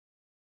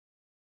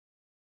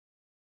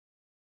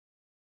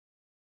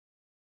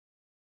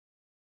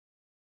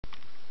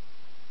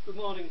Good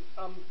morning.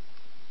 I'm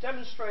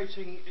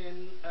demonstrating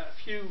in a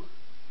few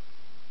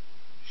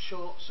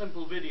short,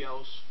 simple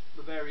videos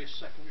the various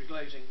secondary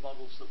glazing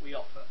models that we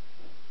offer.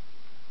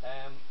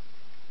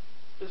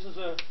 This is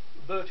a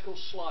vertical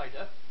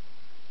slider.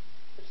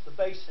 It's the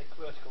basic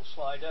vertical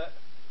slider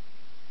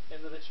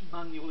in that it's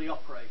manually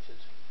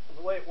operated. And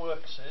the way it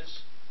works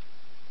is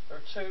there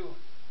are two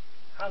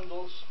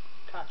handles,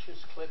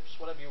 catches, clips,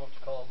 whatever you want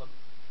to call them,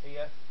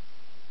 here.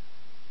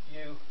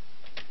 You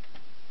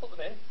put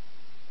them in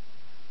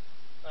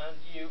and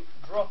you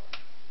drop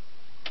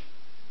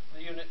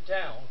the unit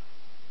down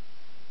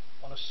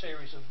on a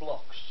series of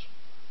blocks.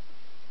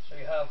 So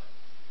you have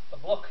a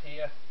block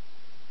here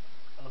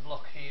and a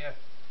block here,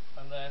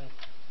 and then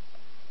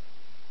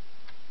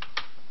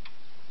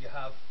you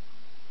have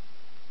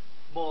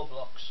more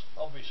blocks.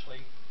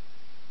 Obviously,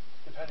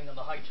 depending on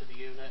the height of the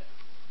unit,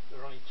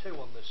 there are only two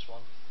on this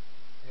one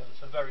because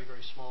it's a very,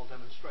 very small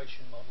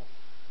demonstration model.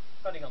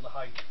 Depending on the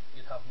height,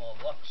 you'd have more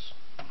blocks.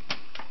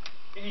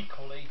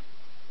 Equally,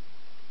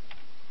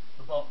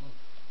 the bottom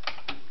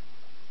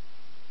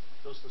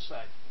does the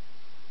same.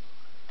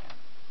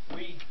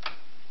 We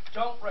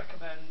don't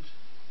recommend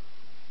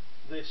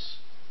this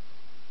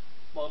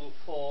model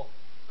for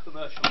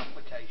commercial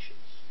applications.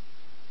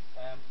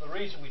 The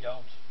reason we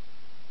don't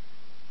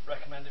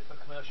recommend it for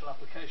commercial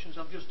applications,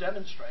 I've just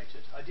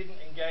demonstrated. I didn't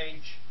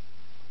engage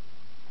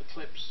the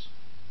clips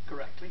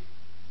correctly,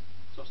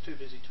 so I was too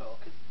busy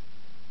talking.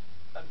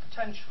 And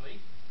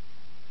potentially,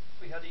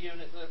 if we had a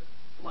unit that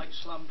might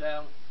slam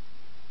down,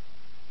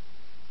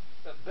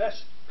 at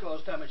best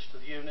cause damage to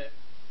the unit,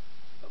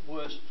 at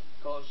worst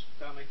cause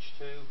damage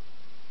to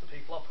the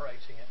people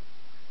operating it.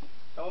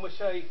 Now when we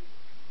say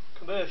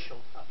commercial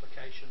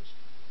applications,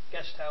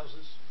 guest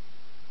houses,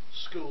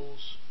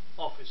 schools,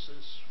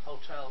 offices,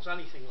 hotels,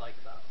 anything like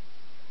that,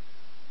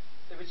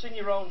 if it's in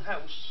your own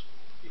house,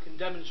 you can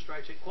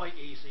demonstrate it quite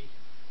easily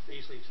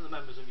to the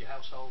members of your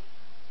household.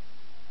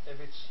 If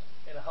it's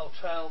in a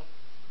hotel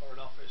or an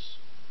office,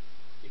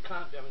 you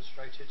can't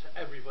demonstrate it to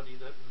everybody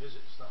that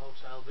visits the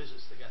hotel,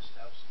 visits the guest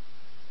house,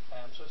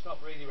 so it's not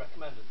really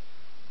recommended.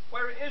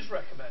 Where it is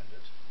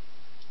recommended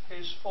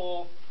is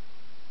for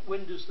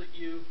windows that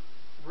you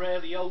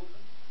rarely open.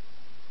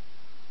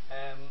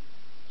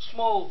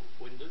 Small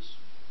windows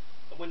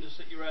and windows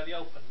that you rarely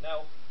open.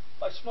 Now,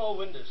 by small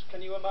windows,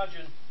 can you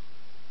imagine,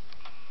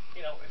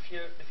 you know, if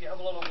you have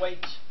a lot of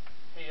weight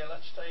here,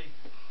 let's say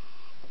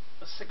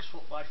a 6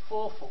 foot by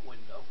 4 foot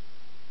window,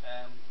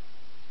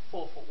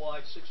 4 foot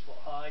wide, 6 foot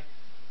high,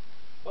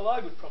 well, I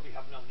would probably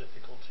have no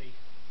difficulty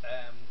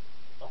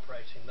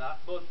operating that,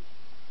 but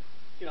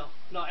you know,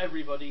 not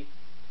everybody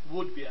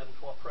would be able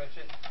to operate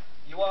it.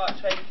 You are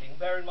taking,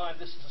 bear in mind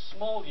this is a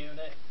small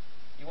unit,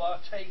 you are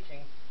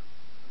taking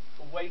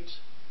the weight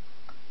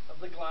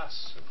of the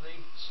glass, of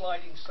the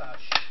sliding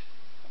sash,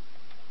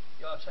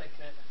 you are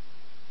taking it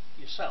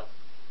yourself.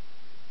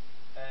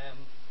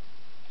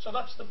 So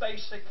that's the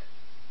basic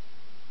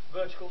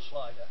vertical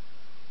slider.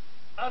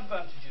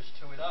 Advantages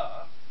to it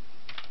are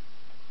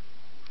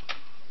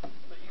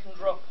that you can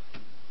drop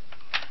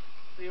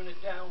the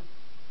unit down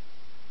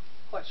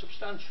quite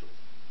substantially.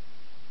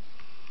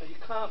 Now you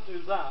can't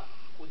do that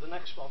with the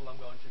next model I'm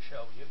going to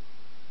show you.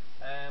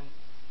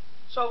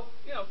 So,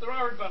 you know, there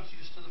are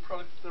advantages to the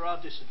product, there are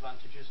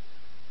disadvantages.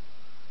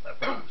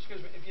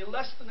 Excuse me, if you're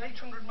less than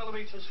 800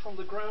 millimeters from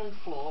the ground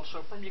floor,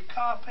 so from your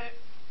carpet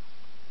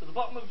to the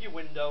bottom of your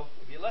window,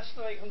 if you're less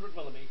than 800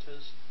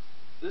 millimeters,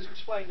 this is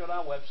explained on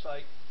our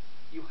website,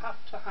 you have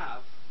to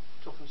have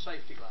toughened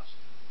safety glass.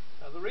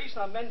 Now the reason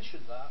I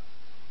mention that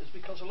is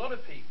because a lot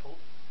of people,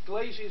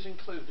 glaziers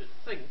included,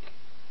 think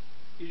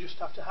you just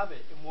have to have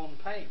it in one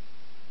pane,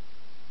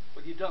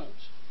 but you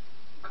don't.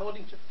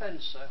 According to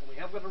Fencer, and we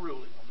have got a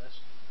ruling on this,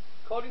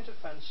 according to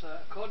Fencer,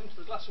 according to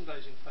the Glass and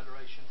Glazing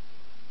Federation,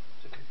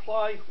 to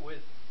comply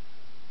with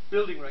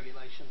building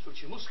regulations,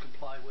 which you must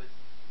comply with,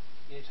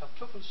 you need to have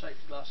toughened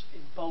safety glass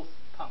in both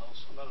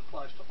panels, and that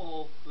applies to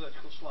all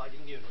vertical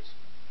sliding units.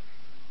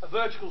 A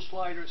vertical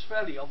slider is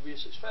fairly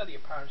obvious, it's fairly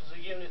apparent, as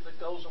a unit that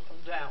goes up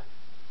and down.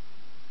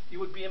 You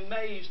would be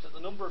amazed at the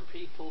number of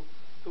people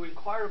who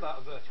inquire about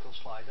a vertical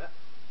slider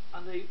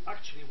and they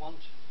actually want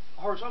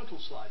a horizontal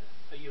slider,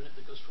 a unit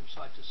that goes from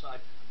side to side,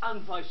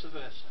 and vice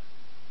versa.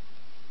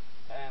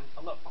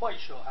 I'm not quite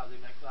sure how they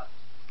make that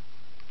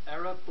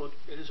error, but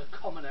it is a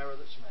common error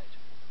that's made.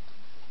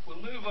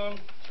 We'll move on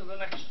to the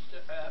next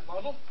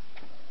model.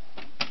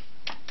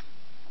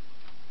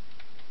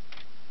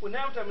 We're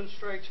now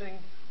demonstrating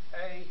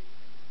a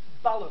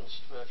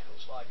balanced vertical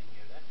sliding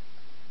unit.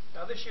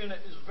 Now this unit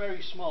is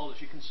very small,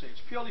 as you can see.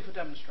 It's purely for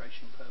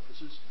demonstration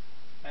purposes.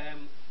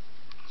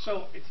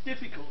 So it's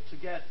difficult to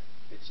get,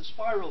 it's a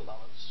spiral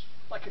balance,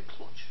 like a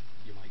clutch,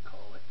 you might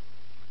call it.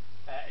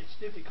 It's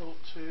difficult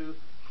to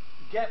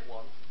get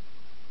one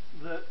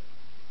that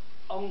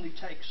only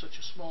takes such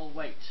a small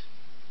weight,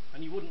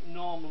 and you wouldn't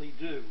normally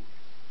do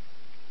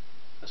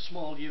a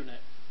small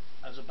unit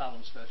as a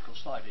balanced vertical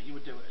slider. You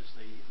would do it as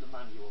the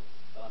manual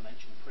that I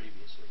mentioned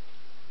previously.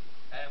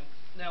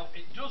 Now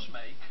it does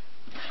make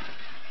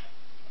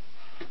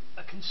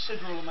a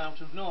considerable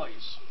amount of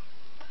noise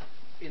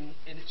in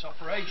its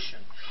operation.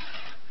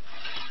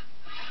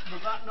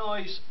 But that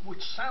noise,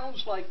 which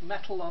sounds like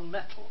metal on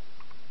metal,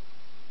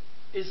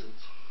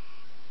 isn't.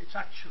 It's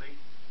actually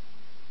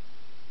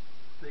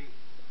the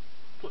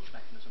clutch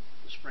mechanism,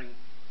 the spring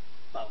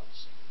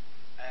balance.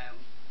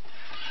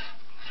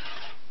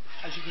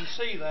 As you can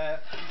see there,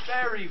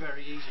 very,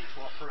 very easy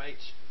to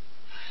operate,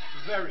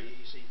 very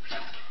easy.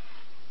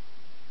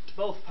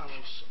 Both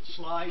panels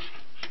slide,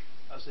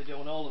 as they do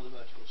on all of the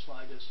vertical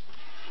sliders.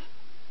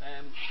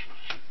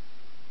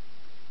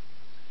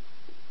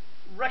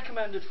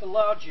 Recommended for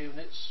large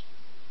units,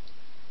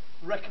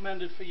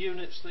 recommended for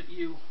units that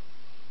you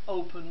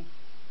open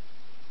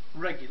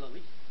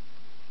regularly,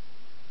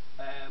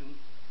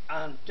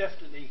 and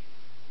definitely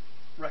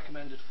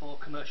recommended for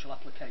commercial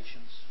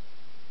applications.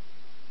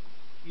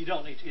 You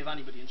don't need to give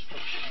anybody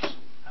instructions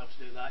how to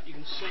do that. You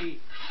can see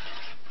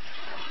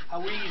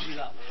how easy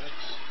that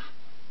works.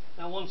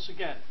 Now once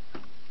again,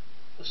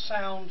 the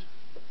sound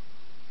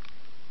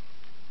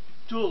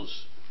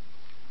does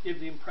give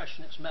the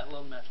impression it's metal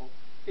on metal.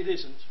 It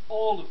isn't.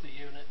 All of the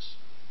units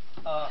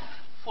are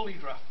fully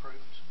draft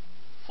proofed,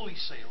 fully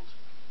sealed.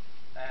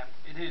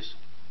 It is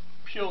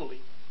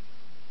purely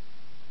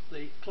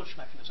the clutch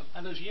mechanism.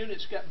 And as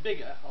units get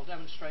bigger, I'll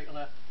demonstrate on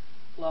a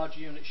large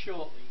unit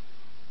shortly,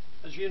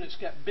 as units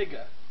get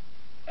bigger,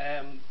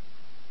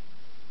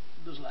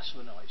 there's less of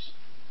a noise.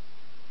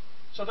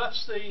 So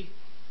that's the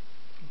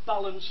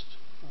balanced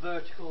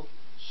vertical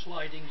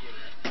sliding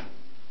unit.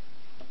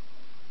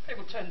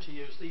 People tend to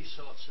use these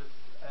sorts of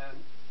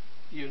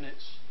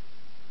units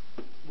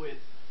with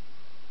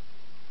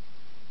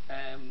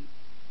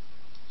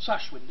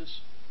sash windows,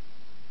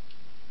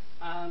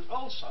 and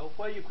also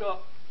where you've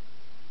got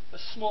a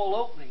small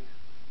opening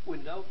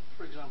window,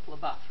 for example a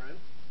bathroom.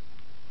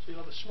 So you'll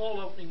have a small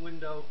opening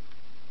window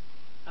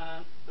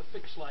and a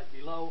fixed light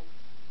below.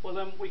 Well,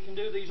 then we can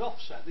do these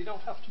offset. They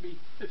don't have to be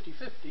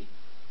 50-50. You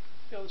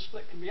know, the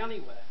split can be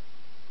anywhere.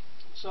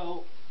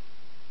 So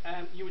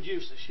you would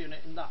use this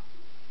unit in that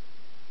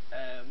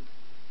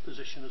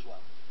position as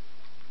well.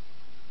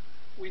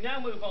 We now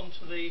move on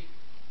to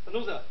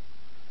another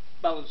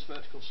balanced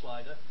vertical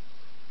slider,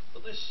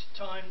 but this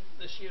time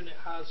this unit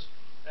has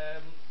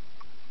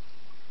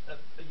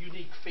a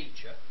unique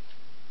feature.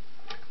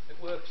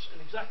 It works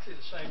in exactly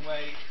the same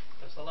way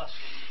as the last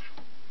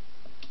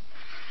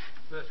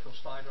vertical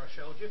slider I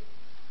showed you,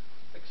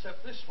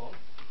 except this one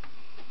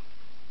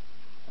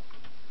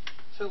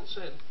tilts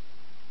in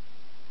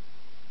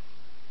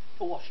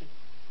for washing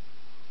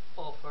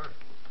or for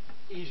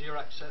easier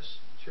access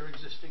to your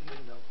existing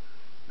window.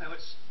 Now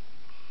it's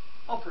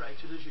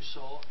operated as you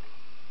saw.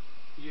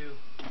 You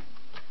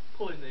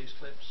pull in these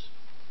clips,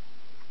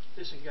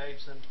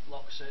 disengage them,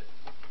 locks it.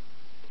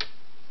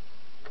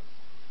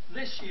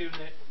 This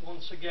unit,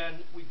 once again,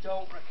 we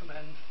don't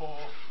recommend for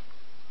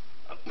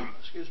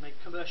excuse me,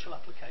 commercial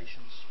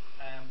applications,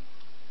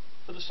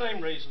 for the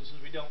same reasons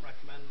as we don't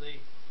recommend the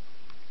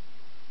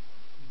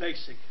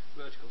basic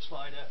vertical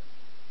slider.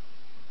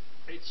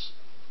 It's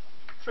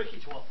tricky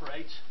to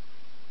operate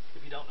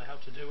if you don't know how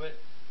to do it,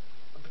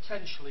 and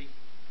potentially,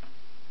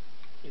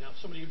 you know,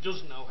 somebody who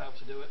doesn't know how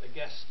to do it, a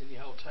guest in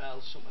your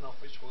hotel, an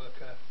office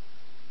worker,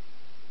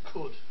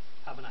 could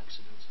have an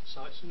accident.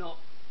 So it's not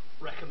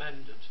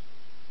recommended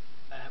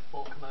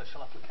for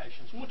commercial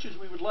applications. Much as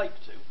we would like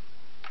to,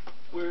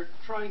 we're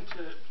trying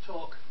to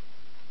talk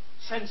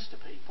sense to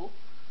people,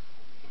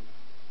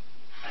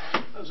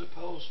 as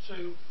opposed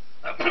to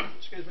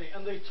excuse me,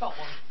 and the top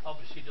one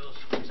obviously does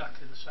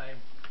exactly the same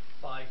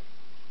by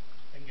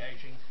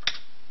engaging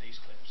these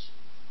clips.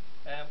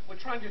 We're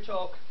trying to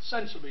talk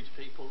sensibly to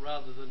people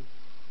rather than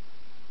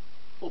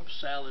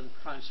upsell and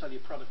try and sell you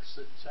products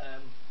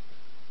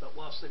that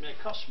whilst they may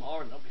cost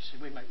more, and obviously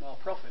we make more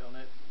profit on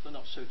it, they're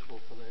not suitable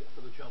for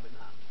the job in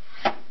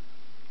hand.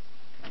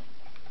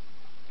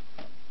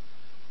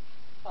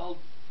 I'll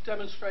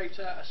demonstrate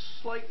a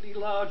slightly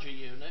larger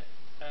unit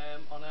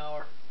on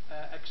our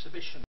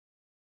exhibition